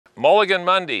Mulligan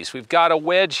Mondays, we've got a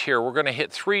wedge here. We're gonna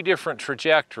hit 3 different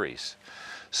trajectories.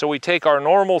 So we take our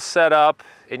normal setup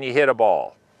and you hit a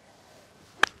ball.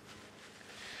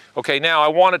 Okay, now I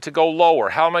want it to go lower.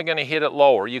 How am I gonna hit it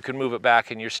lower? You can move it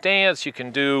back in your stance, you can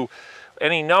do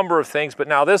any number of things, but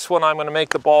now this one I'm gonna make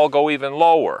the ball go even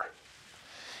lower.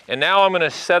 And now I'm gonna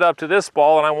set up to this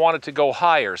ball and I want it to go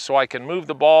higher. So I can move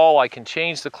the ball, I can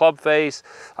change the club face,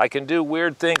 I can do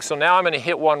weird things. So now I'm gonna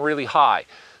hit one really high.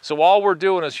 So all we're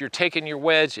doing is you're taking your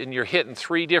wedge and you're hitting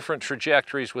 3 different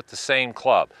trajectories with the same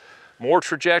club. More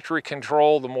trajectory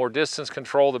control, the more distance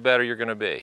control, the better you're gonna be.